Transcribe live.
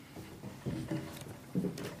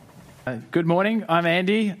Good morning, I'm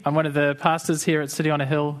Andy. I'm one of the pastors here at City on a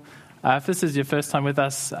Hill. If this is your first time with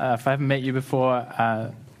us, if I haven't met you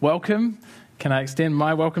before, welcome. Can I extend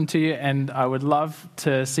my welcome to you? And I would love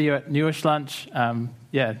to see you at Newish lunch. No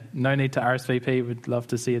need to RSVP. We'd love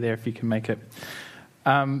to see you there if you can make it.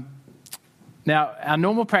 Now, our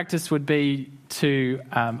normal practice would be to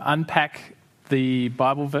unpack the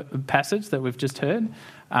Bible passage that we've just heard.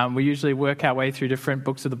 We usually work our way through different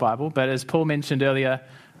books of the Bible, but as Paul mentioned earlier,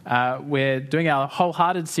 we're doing our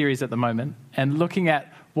Wholehearted series at the moment and looking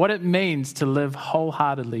at what it means to live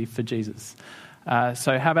wholeheartedly for Jesus.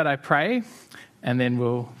 So how about I pray, and then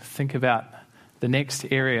we'll think about the next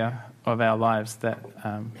area of our lives that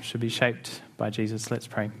should be shaped by Jesus. Let's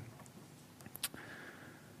pray.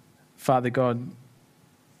 Father God,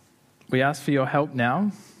 we ask for your help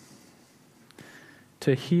now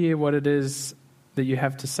to hear what it is that you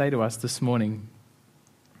have to say to us this morning.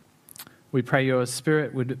 We pray your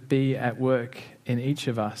Spirit would be at work in each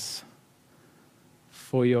of us,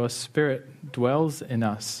 for your Spirit dwells in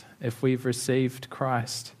us. If we've received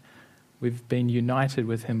Christ, we've been united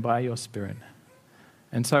with him by your Spirit.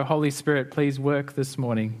 And so, Holy Spirit, please work this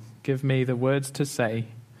morning. Give me the words to say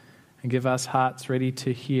and give us hearts ready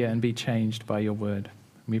to hear and be changed by your word.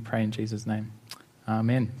 We pray in Jesus' name.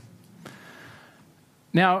 Amen.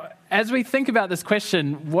 Now, as we think about this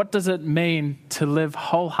question, what does it mean to live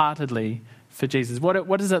wholeheartedly for Jesus?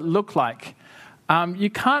 What does it look like? You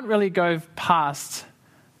can't really go past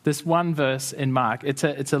this one verse in Mark. It's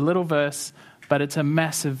a little verse, but it's a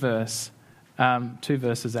massive verse. Two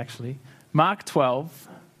verses, actually. Mark 12,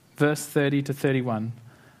 verse 30 to 31.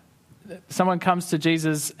 Someone comes to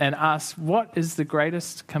Jesus and asks, what is the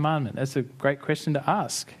greatest commandment? That's a great question to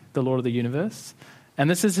ask the Lord of the universe. And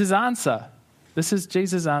this is his answer. This is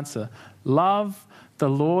Jesus' answer. Love the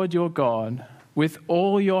Lord your God with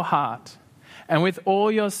all your heart and with all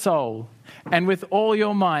your soul and with all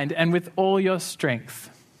your mind and with all your strength.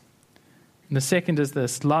 And the second is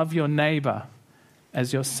this: love your neighbor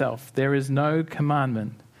as yourself. There is no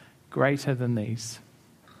commandment greater than these.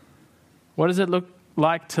 What does it look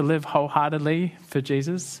like to live wholeheartedly for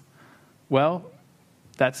Jesus? Well,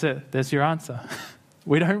 that's it. There's your answer.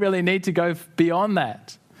 We don't really need to go beyond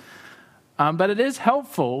that. But it is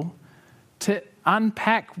helpful to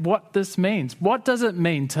unpack what this means. What does it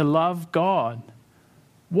mean to love God?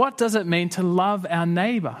 What does it mean to love our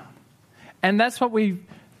neighbor? And that's what we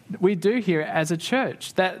do here as a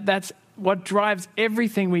church. That's what drives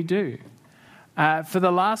everything we do. For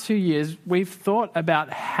the last few years, we've thought about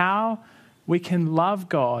how we can love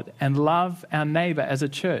God and love our neighbor as a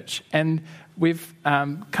church. And we've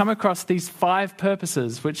come across these 5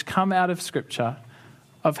 purposes which come out of Scripture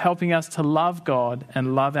of helping us to love God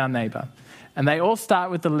and love our neighbor. And they all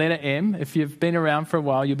start with the letter M. If you've been around for a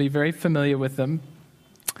while, you'll be very familiar with them.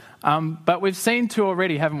 But we've seen 2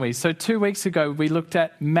 already, haven't we? So 2 weeks ago, we looked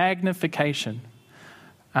at magnification.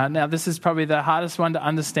 Now, this is probably the hardest one to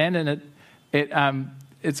understand, and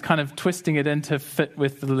it's kind of twisting it into fit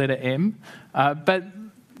with the letter M. But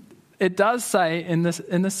it does say in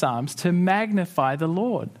the Psalms to magnify the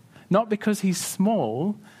Lord, not because he's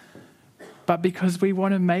small, but because we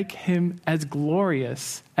want to make him as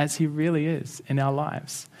glorious as he really is in our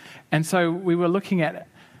lives. And so we were looking at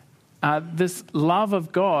this love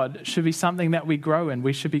of God should be something that we grow in.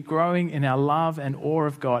 We should be growing in our love and awe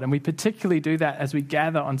of God. And we particularly do that as we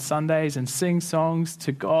gather on Sundays and sing songs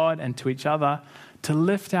to God and to each other to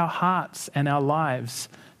lift our hearts and our lives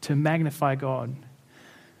to magnify God.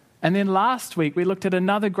 And then last week we looked at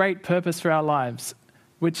another great purpose for our lives,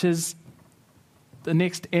 which is the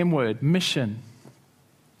next M word, mission.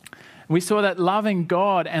 We saw that loving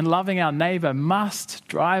God and loving our neighbor must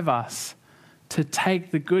drive us to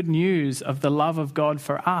take the good news of the love of God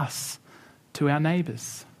for us to our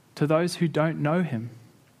neighbors, to those who don't know him,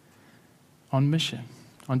 on mission,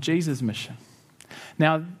 on Jesus' mission.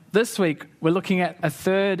 Now, this week, we're looking at a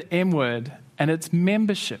third M word, and it's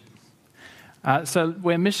membership. So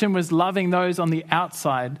where mission was loving those on the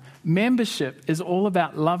outside, membership is all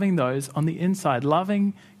about loving those on the inside,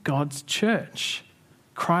 loving God's church,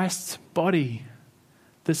 Christ's body,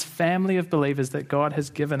 this family of believers that God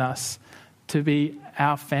has given us to be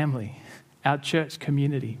our family, our church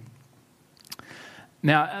community.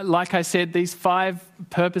 Now, like I said, these 5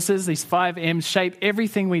 purposes, these 5 M's shape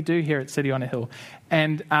everything we do here at City on a Hill,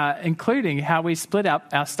 and including how we split up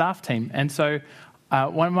our staff team. And so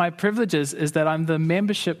one of my privileges is that I'm the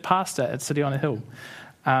membership pastor at City on a Hill.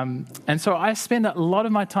 And so I spend a lot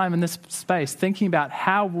of my time in this space thinking about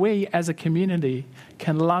how we as a community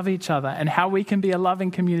can love each other and how we can be a loving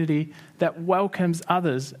community that welcomes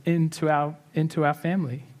others into our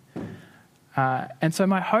family. And so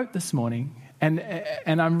my hope this morning,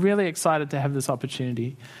 and I'm really excited to have this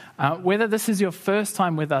opportunity, whether this is your first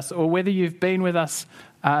time with us or whether you've been with us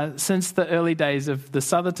since the early days of the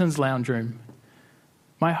Southerton's Lounge Room,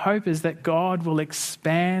 my hope is that God will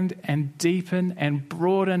expand and deepen and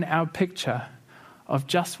broaden our picture of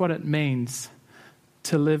just what it means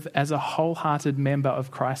to live as a wholehearted member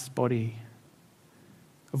of Christ's body,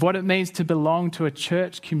 of what it means to belong to a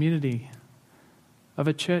church community, of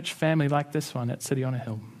a church family like this one at City on a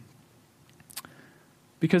Hill.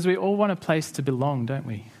 Because we all want a place to belong, don't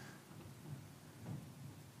we?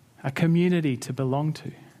 A community to belong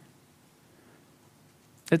to.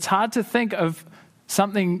 It's hard to think of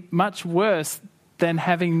something much worse than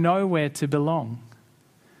having nowhere to belong.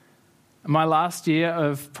 My last year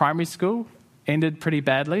of primary school ended pretty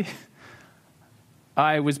badly.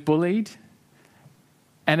 I was bullied,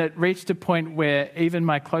 and it reached a point where even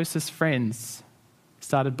my closest friends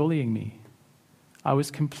started bullying me. I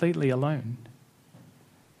was completely alone.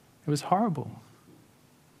 It was horrible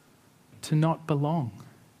to not belong,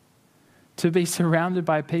 to be surrounded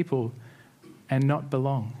by people and not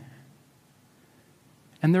belong.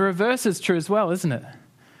 And the reverse is true as well, isn't it?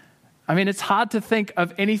 I mean, it's hard to think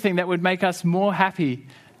of anything that would make us more happy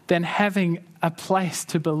than having a place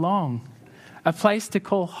to belong, a place to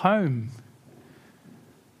call home.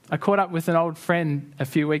 I caught up with an old friend a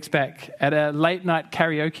few weeks back at a late night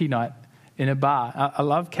karaoke night in a bar. I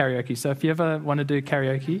love karaoke, so if you ever want to do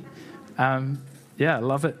karaoke, I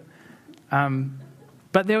love it.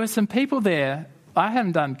 But there were some people there. I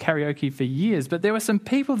haven't done karaoke for years, but there were some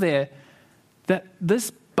people there that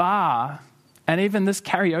this bar and even this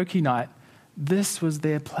karaoke night, this was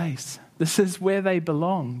their place. This is where they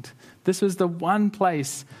belonged. This was the one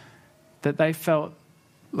place that they felt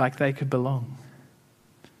like they could belong.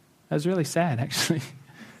 It was really sad, actually.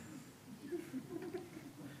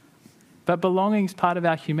 But belonging's part of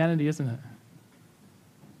our humanity, isn't it?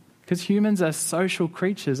 Because humans are social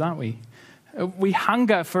creatures, aren't we? We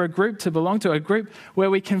hunger for a group to belong to, a group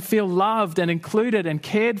where we can feel loved and included and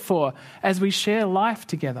cared for as we share life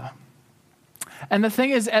together. And the thing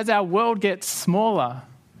is, as our world gets smaller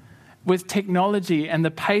with technology and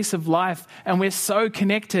the pace of life, and we're so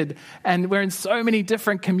connected and we're in so many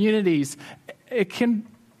different communities, it can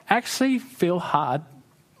actually feel hard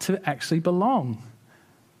to actually belong.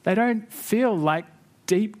 They don't feel like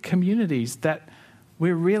deep communities that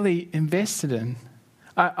we're really invested in.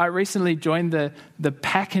 I recently joined the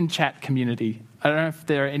Pack and Chat community. I don't know if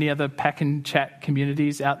there are any other Pack and Chat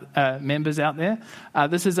communities members out there.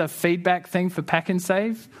 This is a feedback thing for Pack and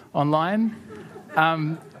Save online.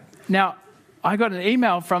 Now, I got an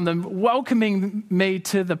email from them welcoming me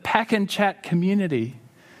to the Pack and Chat community.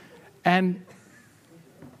 And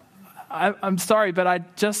I'm sorry, but I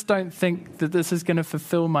just don't think that this is going to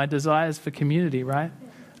fulfill my desires for community, right?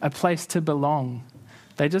 A place to belong.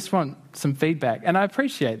 They just want some feedback. And I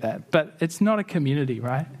appreciate that, but it's not a community,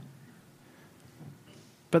 right?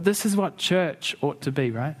 But this is what church ought to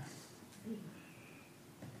be, right?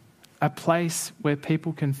 A place where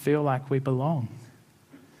people can feel like we belong.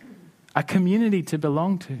 A community to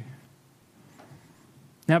belong to.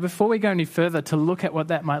 Now, before we go any further to look at what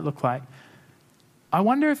that might look like, I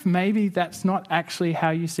wonder if maybe that's not actually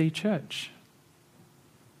how you see church.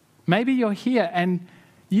 Maybe you're here and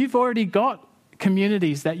you've already got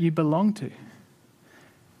communities that you belong to.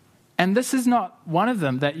 And this is not one of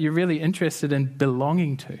them that you're really interested in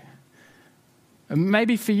belonging to.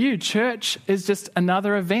 Maybe for you, church is just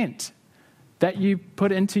another event that you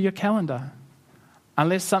put into your calendar,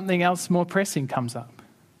 unless something else more pressing comes up.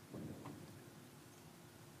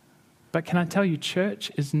 But can I tell you,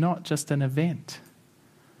 church is not just an event.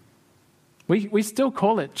 We still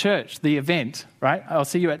call it church, the event, right? I'll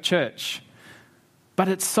see you at church. But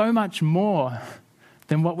it's so much more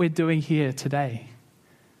than what we're doing here today.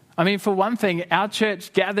 I mean, for one thing, our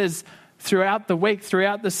church gathers throughout the week,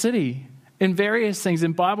 throughout the city, in various things,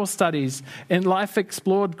 in Bible studies, in Life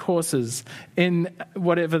Explored courses, in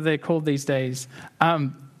whatever they're called these days,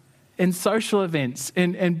 in social events,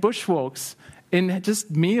 in bushwalks, in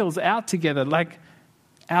just meals out together. Like,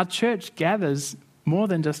 our church gathers more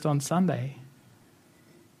than just on Sunday.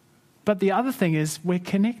 But the other thing is we're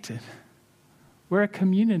connected. We're a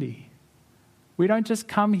community. We don't just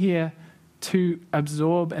come here to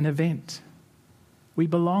absorb an event. We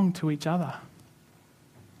belong to each other.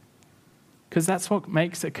 Because that's what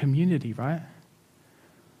makes a community, right?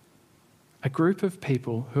 A group of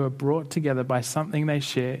people who are brought together by something they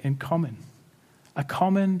share in common. A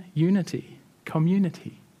common unity,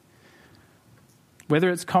 community. Whether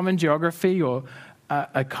it's common geography or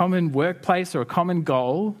a common workplace or a common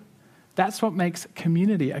goal, that's what makes a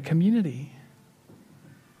community a community.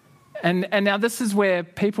 And now this is where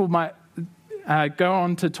people might go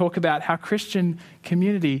on to talk about how Christian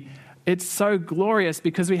community, it's so glorious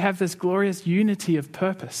because we have this glorious unity of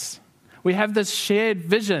purpose. We have this shared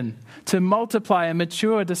vision to multiply and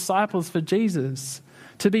mature disciples for Jesus,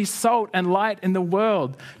 to be salt and light in the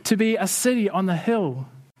world, to be a city on the hill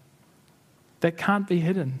that can't be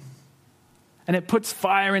hidden. And it puts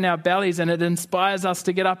fire in our bellies, and it inspires us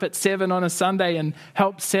to get up at 7 on a Sunday and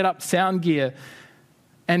help set up sound gear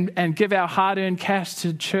and give our hard-earned cash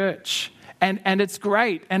to church. And it's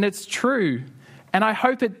great and it's true. And I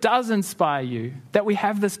hope it does inspire you that we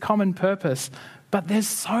have this common purpose. But there's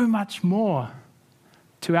so much more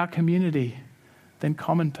to our community than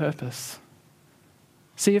common purpose.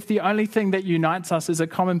 See, if the only thing that unites us is a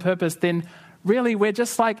common purpose, then really we're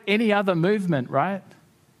just like any other movement, right?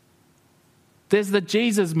 There's the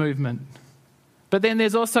Jesus movement. But then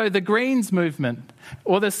there's also the Greens movement,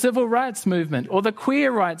 or the civil rights movement, or the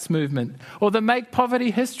queer rights movement, or the Make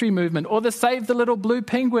Poverty History movement, or the Save the Little Blue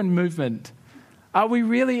Penguin movement. Are we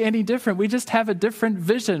really any different? We just have a different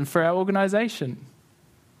vision for our organization.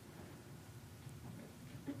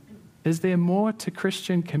 Is there more to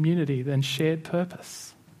Christian community than shared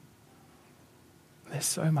purpose? There's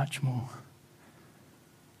so much more.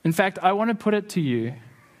 In fact, I want to put it to you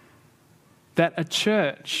that a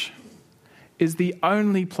church is the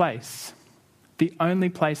only place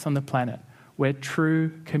on the planet where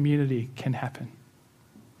true community can happen.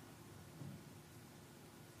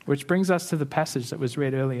 Which brings us to the passage that was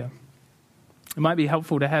read earlier. It might be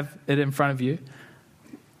helpful to have it in front of you.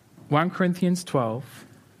 1 Corinthians 12.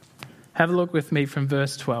 Have a look with me from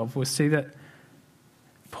verse 12. We'll see that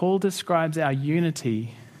Paul describes our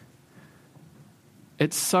unity.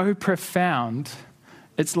 It's so profound,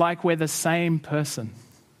 it's like we're the same person.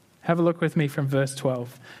 Have a look with me from verse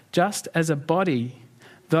 12. Just as a body,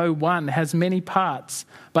 though one, has many parts,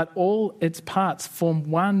 but all its parts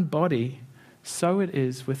form one body, so it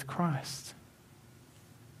is with Christ.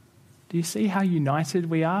 Do you see how united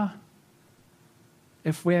we are?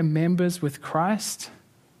 If we're members with Christ,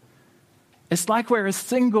 it's like we're a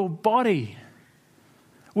single body.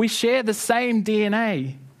 We share the same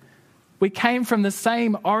DNA. We came from the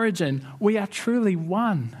same origin. We are truly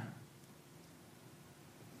one.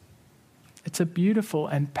 It's a beautiful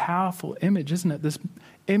and powerful image, isn't it? This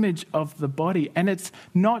image of the body. And it's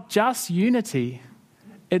not just unity.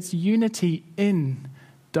 It's unity in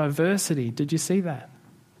diversity. Did you see that?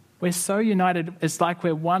 We're so united, it's like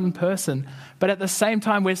we're one person. But at the same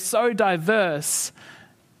time, we're so diverse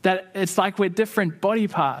that it's like we're different body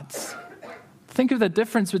parts. Think of the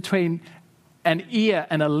difference between an ear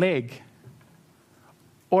and a leg,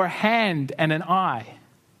 or a hand and an eye.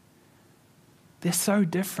 They're so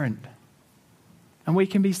different. And we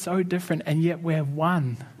can be so different, and yet we're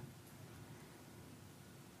one.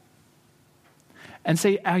 And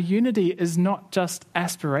see, our unity is not just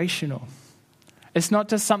aspirational. It's not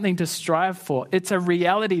just something to strive for. It's a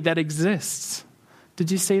reality that exists.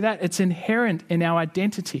 Did you see that? It's inherent in our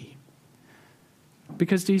identity.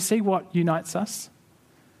 Because do you see what unites us?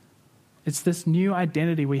 It's this new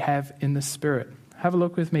identity we have in the Spirit. Have a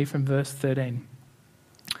look with me from verse 13.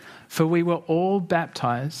 For we were all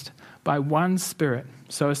baptized by one Spirit,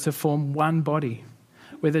 so as to form one body,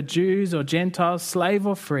 whether Jews or Gentiles, slave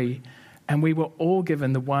or free, and we were all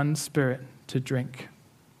given the one Spirit to drink.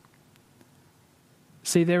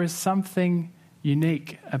 See, there is something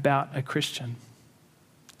unique about a Christian,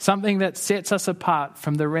 something that sets us apart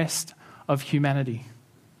from the rest of humanity.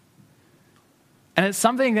 And it's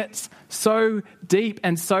something that's so deep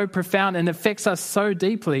and so profound and affects us so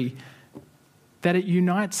deeply that it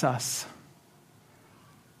unites us.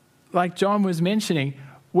 Like John was mentioning,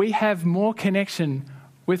 we have more connection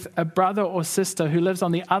with a brother or sister who lives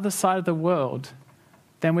on the other side of the world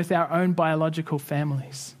than with our own biological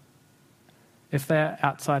families, if they're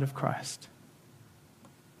outside of Christ.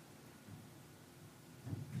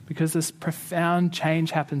 Because this profound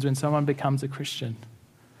change happens when someone becomes a Christian.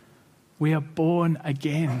 We are born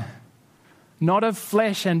again, not of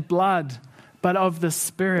flesh and blood, but of the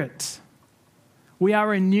Spirit. We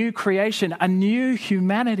are a new creation, a new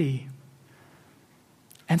humanity.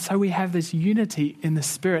 And so we have this unity in the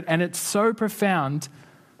Spirit, and it's so profound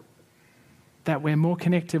that we're more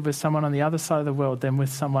connected with someone on the other side of the world than with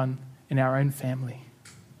someone in our own family.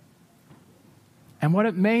 And what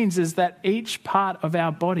it means is that each part of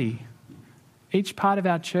our body, each part of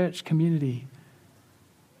our church community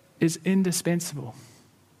is indispensable.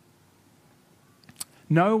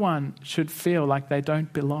 No one should feel like they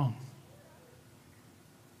don't belong.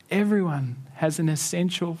 Everyone has an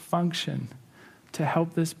essential function to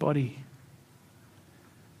help this body.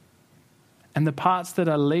 And the parts that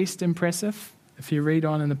are least impressive, if you read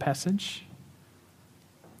on in the passage,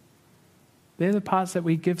 they're the parts that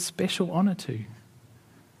we give special honor to,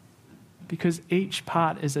 because each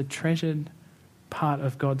part is a treasured part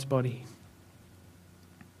of God's body.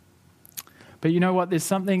 But you know what? There's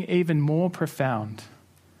something even more profound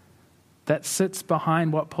that sits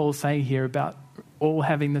behind what Paul's saying here about all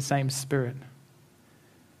having the same spirit.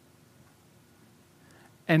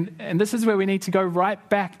 And this is where we need to go right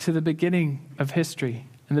back to the beginning of history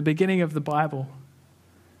and the beginning of the Bible.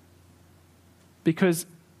 Because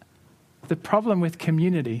the problem with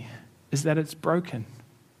community is that it's broken.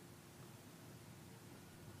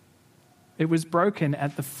 It was broken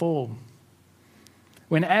at the fall.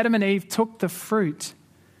 When Adam and Eve took the fruit,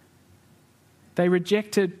 they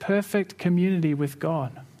rejected perfect community with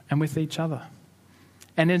God and with each other.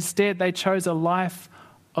 And instead, they chose a life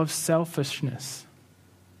of selfishness.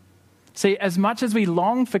 See, as much as we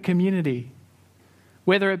long for community,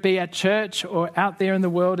 whether it be at church or out there in the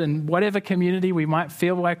world in whatever community we might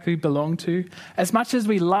feel like we belong to, as much as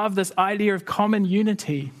we love this idea of common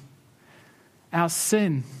unity, our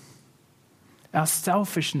sin, our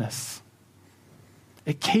selfishness,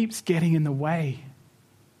 it keeps getting in the way.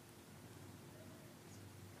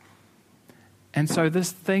 And so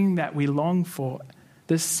this thing that we long for,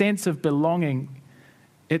 this sense of belonging,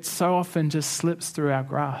 it so often just slips through our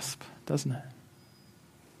grasp, doesn't it?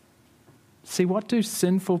 See, what do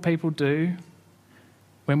sinful people do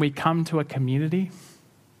when we come to a community?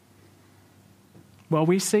 Well,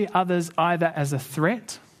 we see others either as a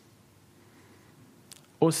threat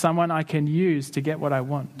or someone I can use to get what I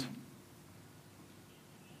want.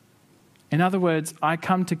 In other words, I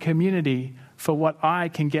come to community for what I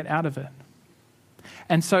can get out of it.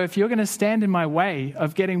 And so if you're going to stand in my way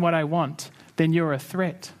of getting what I want, then you're a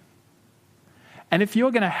threat. And if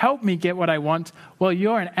you're going to help me get what I want, well,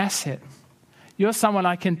 you're an asset. You're someone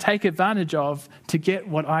I can take advantage of to get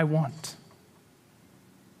what I want.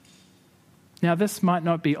 Now, this might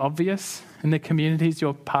not be obvious in the communities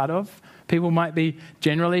you're part of. People might be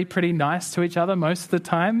generally pretty nice to each other most of the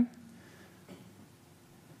time.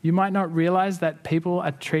 You might not realize that people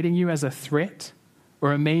are treating you as a threat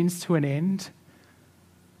or a means to an end.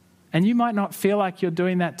 And you might not feel like you're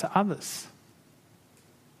doing that to others.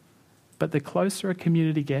 But the closer a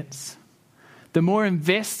community gets, the more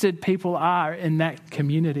invested people are in that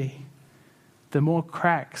community, the more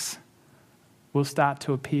cracks will start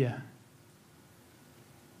to appear.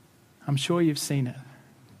 I'm sure you've seen it.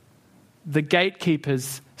 The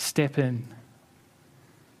gatekeepers step in.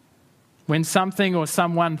 When something or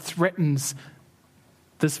someone threatens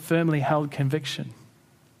this firmly held conviction.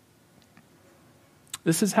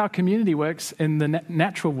 This is how community works in the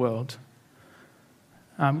natural world.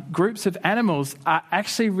 Groups of animals are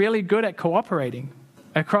actually really good at cooperating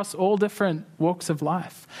across all different walks of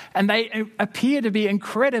life. And they appear to be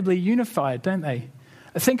incredibly unified, don't they?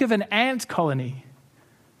 Think of an ant colony.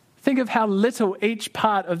 Think of how little each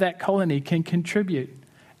part of that colony can contribute,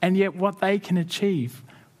 and yet what they can achieve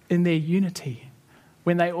in their unity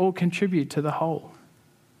when they all contribute to the whole.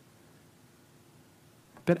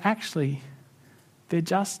 But actually, they're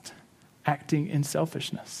just acting in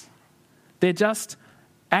selfishness. They're just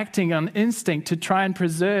acting on instinct to try and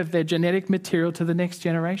preserve their genetic material to the next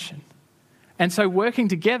generation. And so working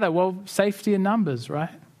together, well, safety in numbers, right?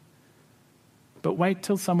 But wait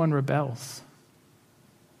till someone rebels.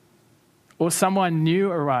 Or someone new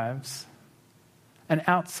arrives, an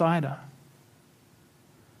outsider,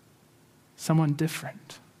 someone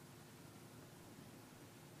different.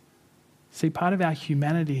 See, part of our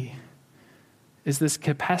humanity is this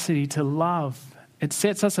capacity to love. It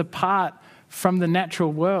sets us apart from the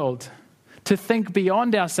natural world, to think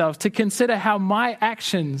beyond ourselves, to consider how my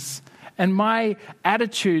actions and my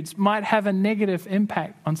attitudes might have a negative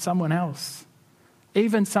impact on someone else,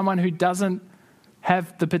 even someone who doesn't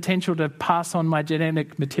have the potential to pass on my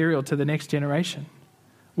genetic material to the next generation.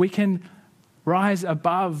 We can rise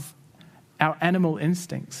above our animal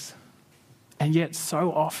instincts, and yet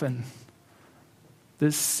so often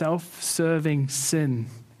this self-serving sin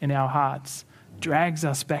in our hearts drags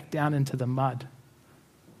us back down into the mud.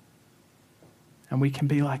 And we can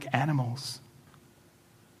be like animals.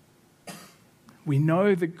 We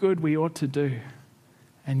know the good we ought to do,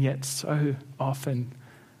 and yet so often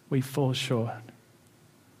we fall short.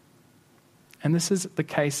 And this is the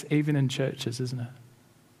case even in churches, isn't it?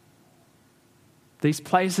 These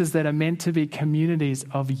places that are meant to be communities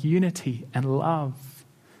of unity and love,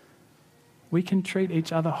 we can treat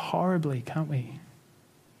each other horribly, can't we?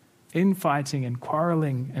 Infighting and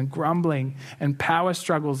quarreling and grumbling and power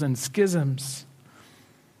struggles and schisms.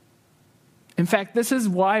 In fact, this is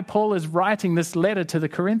why Paul is writing this letter to the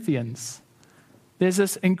Corinthians. There's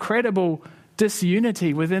this incredible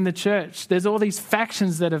disunity within the church. There's all these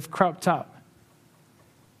factions that have cropped up.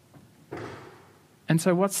 And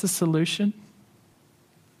so what's the solution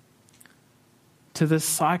to this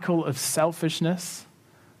cycle of selfishness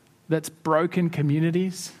that's broken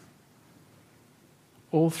communities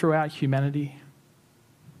all throughout humanity?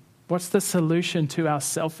 What's the solution to our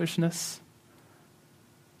selfishness?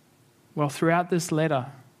 Well, throughout this letter,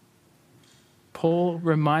 Paul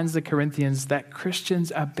reminds the Corinthians that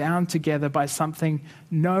Christians are bound together by something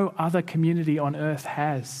no other community on earth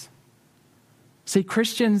has. See,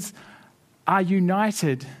 Christians are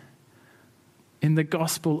united in the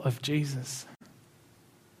gospel of Jesus.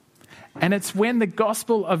 And it's when the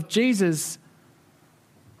gospel of Jesus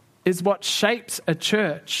is what shapes a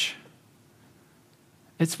church.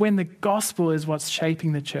 It's when the gospel is what's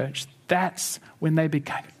shaping the church. That's when they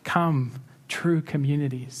become true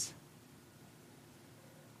communities.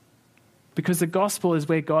 Because the gospel is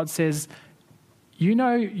where God says, you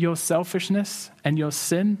know your selfishness and your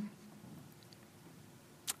sin?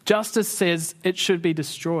 Justice says it should be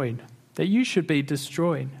destroyed, that you should be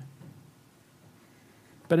destroyed.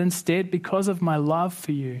 But instead, because of my love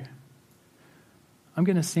for you, I'm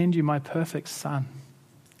going to send you my perfect son.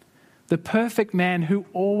 The perfect man who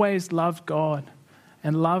always loved God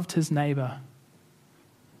and loved his neighbor,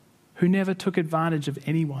 who never took advantage of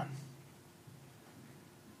anyone.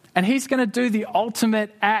 And he's going to do the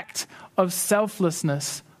ultimate act of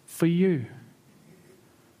selflessness for you.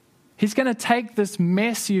 He's going to take this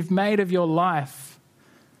mess you've made of your life,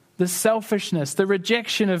 the selfishness, the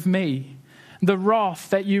rejection of me, the wrath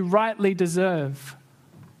that you rightly deserve,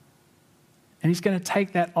 and he's going to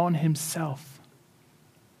take that on himself.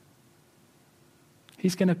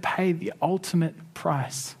 He's going to pay the ultimate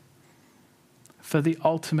price for the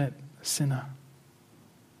ultimate sinner.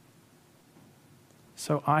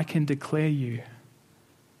 So I can declare you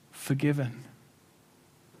forgiven.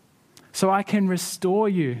 So I can restore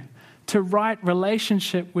you to right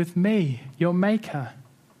relationship with me, your maker.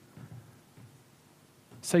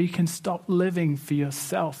 So you can stop living for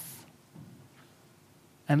yourself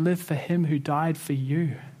and live for him who died for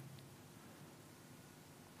you.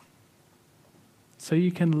 So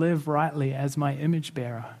you can live rightly as my image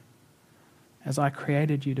bearer, as I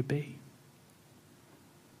created you to be.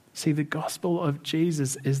 See, the gospel of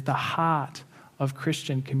Jesus is the heart of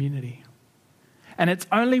Christian community. And it's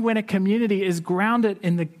only when a community is grounded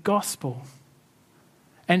in the gospel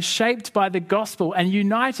and shaped by the gospel and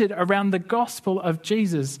united around the gospel of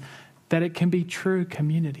Jesus that it can be true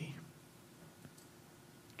community.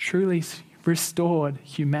 Truly restored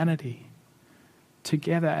humanity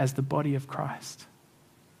together as the body of Christ.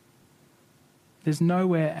 There's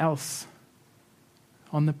nowhere else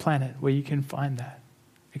on the planet where you can find that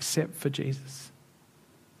except for Jesus.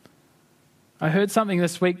 I heard something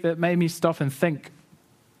this week that made me stop and think.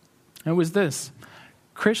 It was this: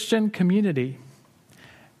 Christian community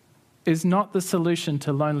is not the solution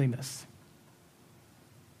to loneliness.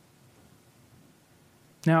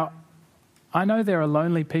 Now, I know there are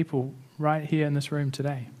lonely people right here in this room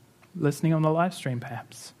today, listening on the live stream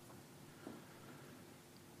perhaps.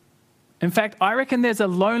 In fact, I reckon there's a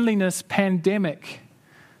loneliness pandemic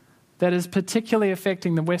that is particularly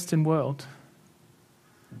affecting the Western world.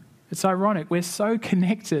 It's ironic. We're so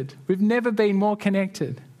connected. We've never been more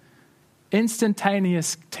connected.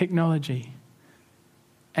 Instantaneous technology.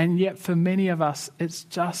 And yet for many of us, it's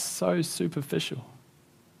just so superficial.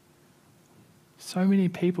 So many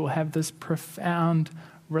people have this profound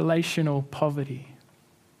relational poverty.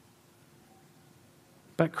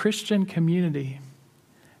 But Christian community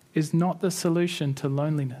is not the solution to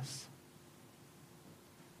loneliness.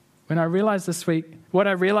 What I realized this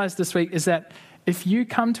week is that if you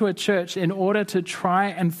come to a church in order to try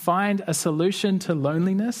and find a solution to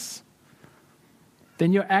loneliness,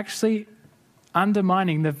 then you're actually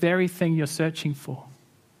undermining the very thing you're searching for.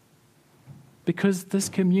 Because this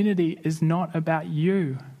community is not about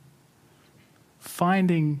you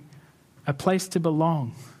finding a place to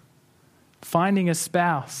belong, finding a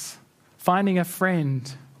spouse, finding a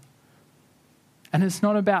friend. And it's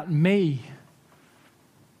not about me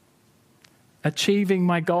achieving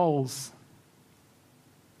my goals.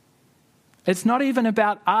 It's not even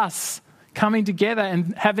about us coming together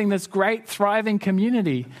and having this great, thriving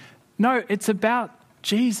community. No, it's about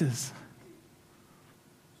Jesus.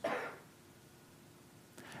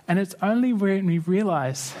 And it's only when we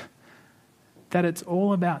realize that it's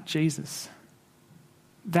all about Jesus,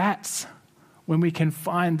 that's when we can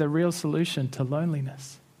find the real solution to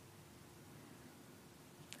loneliness.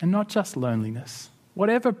 And not just loneliness,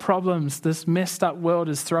 whatever problems this messed up world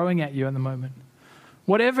is throwing at you at the moment,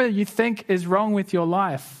 whatever you think is wrong with your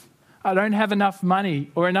life. I don't have enough money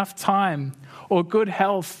or enough time or good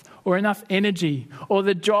health or enough energy or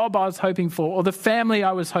the job I was hoping for or the family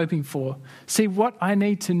I was hoping for. See, what I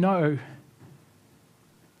need to know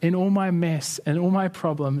in all my mess and all my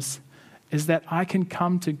problems is that I can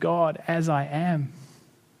come to God as I am,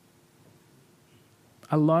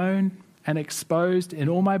 alone and exposed in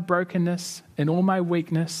all my brokenness, in all my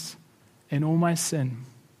weakness, in all my sin,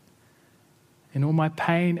 in all my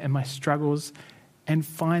pain and my struggles, and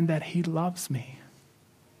find that he loves me,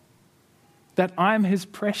 that I'm his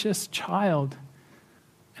precious child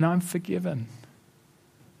and I'm forgiven.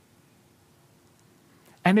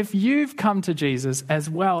 And if you've come to Jesus as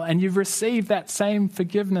well and you've received that same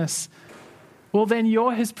forgiveness, well, then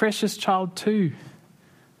you're his precious child too.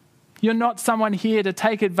 You're not someone here to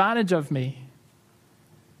take advantage of me.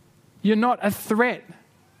 You're not a threat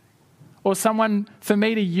or someone for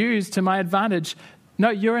me to use to my advantage. No,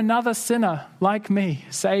 you're another sinner like me,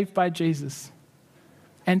 saved by Jesus.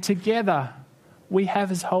 And together, we have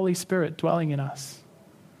his Holy Spirit dwelling in us.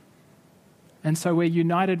 And so we're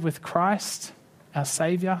united with Christ, our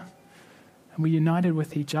Savior, and we're united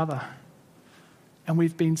with each other. And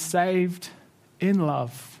we've been saved in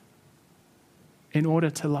love, in order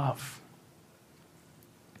to love.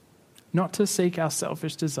 Not to seek our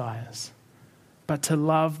selfish desires, but to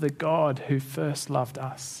love the God who first loved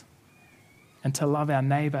us, and to love our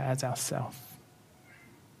neighbor as ourselves.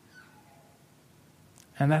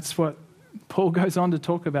 And that's what Paul goes on to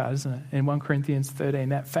talk about, isn't it? In 1 Corinthians 13,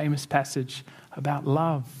 that famous passage about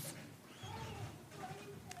love.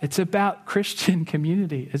 It's about Christian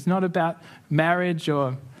community. It's not about marriage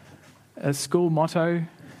or a school motto.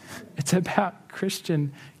 It's about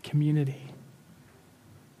Christian community.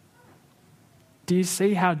 Do you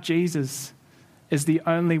see how Jesus is the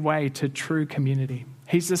only way to true community?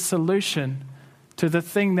 He's the solution to the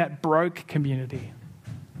thing that broke community,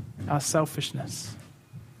 our selfishness.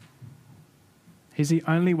 He's the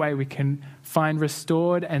only way we can find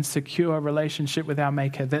restored and secure relationship with our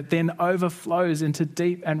Maker that then overflows into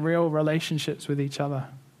deep and real relationships with each other,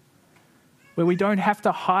 where we don't have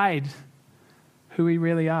to hide who we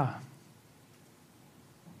really are,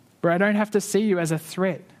 where I don't have to see you as a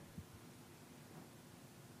threat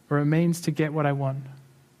or a means to get what I want.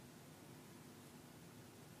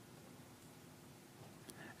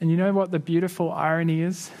 And you know what the beautiful irony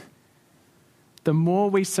is? The more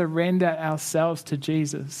we surrender ourselves to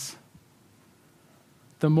Jesus,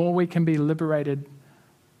 the more we can be liberated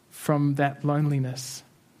from that loneliness,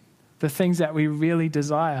 the things that we really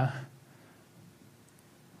desire.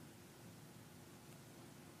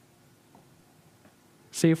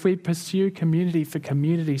 See, if we pursue community for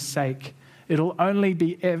community's sake, it'll only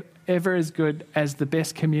be ever as good as the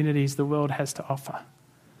best communities the world has to offer,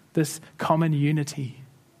 this common unity.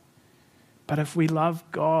 But if we love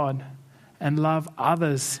God and love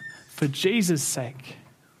others for Jesus' sake,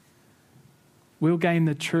 we'll gain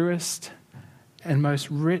the truest and most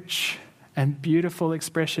rich and beautiful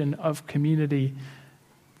expression of community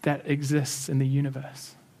that exists in the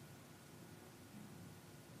universe.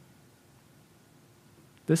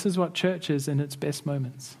 This is what church is in its best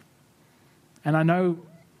moments. And I know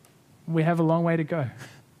we have a long way to go.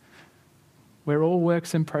 We're all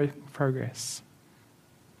works in progress.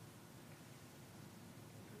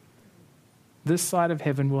 This side of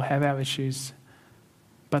heaven will have our issues,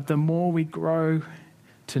 but the more we grow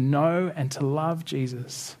to know and to love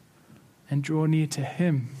Jesus and draw near to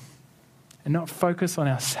him and not focus on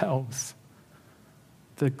ourselves,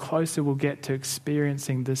 the closer we'll get to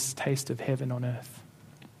experiencing this taste of heaven on earth.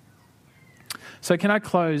 So can I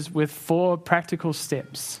close with 4 practical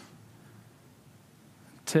steps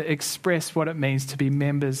to express what it means to be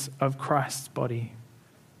members of Christ's body,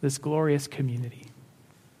 this glorious community?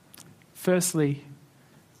 Firstly,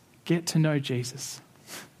 get to know Jesus.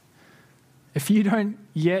 If you don't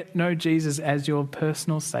yet know Jesus as your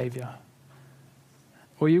personal Savior,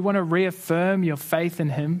 or you want to reaffirm your faith in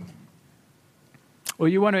him, or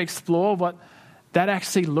you want to explore what that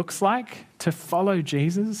actually looks like to follow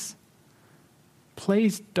Jesus,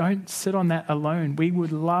 please don't sit on that alone. We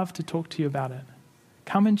would love to talk to you about it.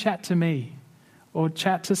 Come and chat to me, or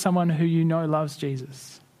chat to someone who you know loves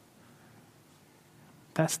Jesus.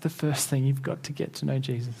 That's the first thing. You've got to get to know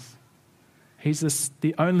Jesus. He's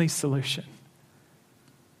the only solution.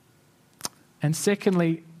 And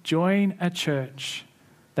secondly, join a church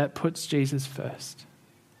that puts Jesus first.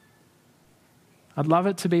 I'd love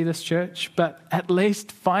it to be this church, but at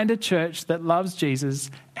least find a church that loves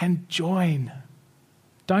Jesus and join.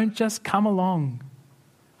 Don't just come along.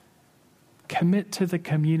 commit to the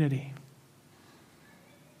community.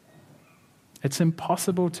 It's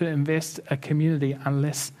impossible to invest a community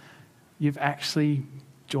unless you've actually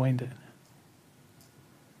joined it.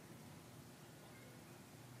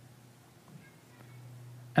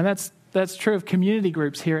 And that's true of community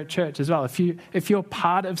groups here at church as well. If you're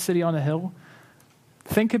part of City on a Hill,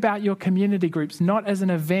 think about your community groups not as an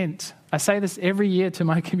event. I say this every year to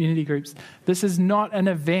my community groups. This is not an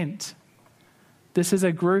event. This is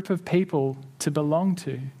a group of people to belong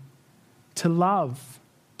to love,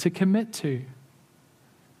 to commit to.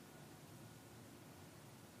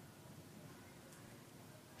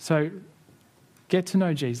 So get to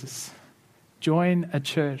know Jesus. Join a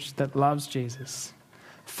church that loves Jesus.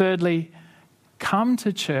 Thirdly, come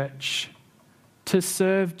to church to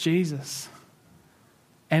serve Jesus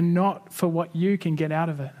and not for what you can get out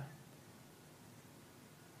of it.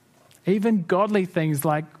 Even godly things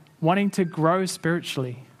like wanting to grow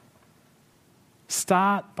spiritually.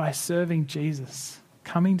 Start by serving Jesus,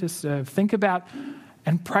 coming to serve. Think about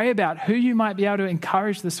and pray about who you might be able to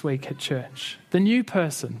encourage this week at church. The new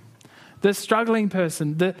person, the struggling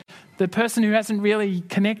person, the person who hasn't really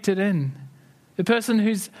connected in, the person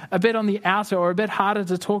who's a bit on the outer or a bit harder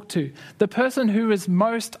to talk to, the person who is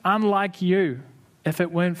most unlike you if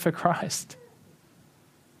it weren't for Christ.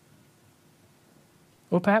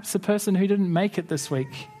 Or perhaps the person who didn't make it this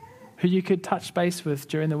week, who you could touch base with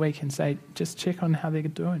during the week and say, just check on how they're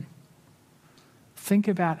doing. Think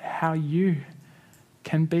about how you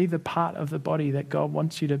can be the part of the body that God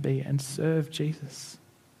wants you to be and serve Jesus.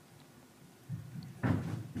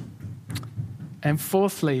 And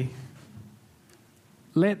fourthly,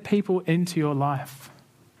 let people into your life.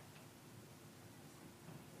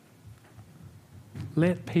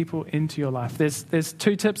 Let people into your life. There's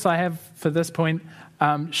two tips I have for this point.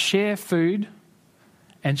 Share food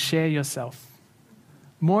and share yourself.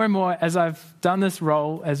 More and more, as I've done this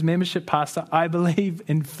role as membership pastor, I believe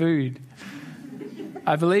in food.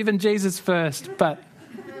 I believe in Jesus first, but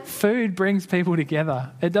food brings people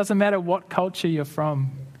together. It doesn't matter what culture you're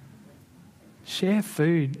from. Share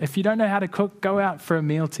food. If you don't know how to cook, go out for a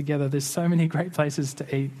meal together. There's so many great places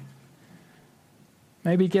to eat.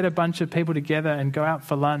 Maybe get a bunch of people together and go out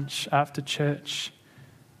for lunch after church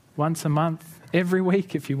once a month, every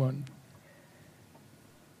week if you want.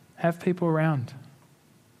 Have people around.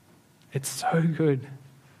 It's so good.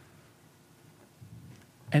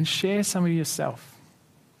 And share some of yourself.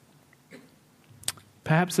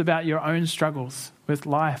 Perhaps about your own struggles with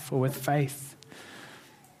life or with faith.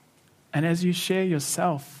 And as you share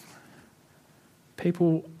yourself,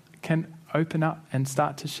 people can open up and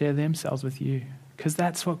start to share themselves with you. Because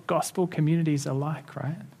that's what gospel communities are like,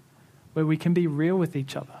 right? Where we can be real with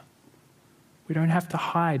each other. We don't have to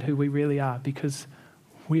hide who we really are because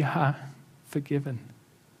we are forgiven.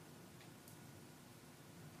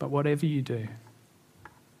 But whatever you do,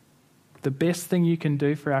 the best thing you can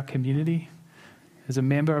do for our community as a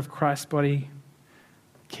member of Christ's body,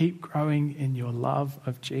 keep growing in your love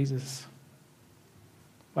of Jesus.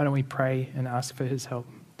 Why don't we pray and ask for his help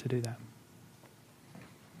to do that?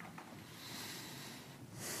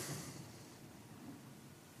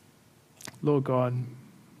 Lord God,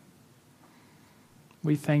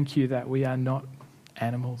 we thank you that we are not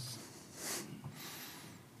animals.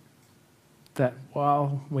 That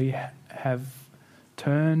while we have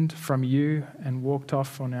turned from you and walked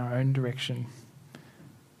off on our own direction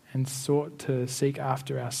and sought to seek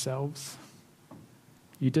after ourselves,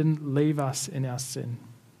 you didn't leave us in our sin,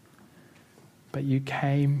 but you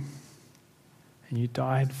came and you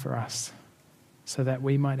died for us so that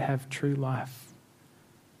we might have true life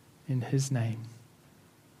in his name,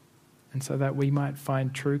 and so that we might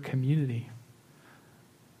find true community,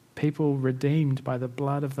 people redeemed by the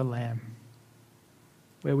blood of the Lamb,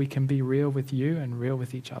 where we can be real with you and real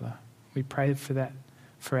with each other. We pray for that,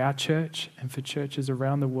 for our church and for churches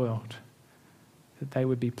around the world, that they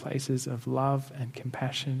would be places of love and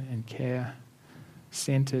compassion and care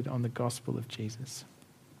centered on the gospel of Jesus.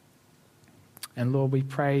 And Lord, we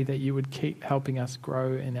pray that you would keep helping us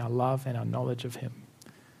grow in our love and our knowledge of him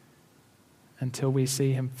until we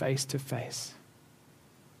see him face to face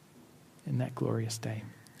in that glorious day.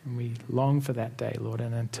 And we long for that day, Lord.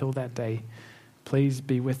 And until that day, please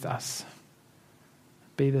be with us.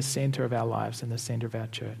 Be the center of our lives and the center of our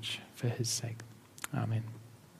church for his sake. Amen.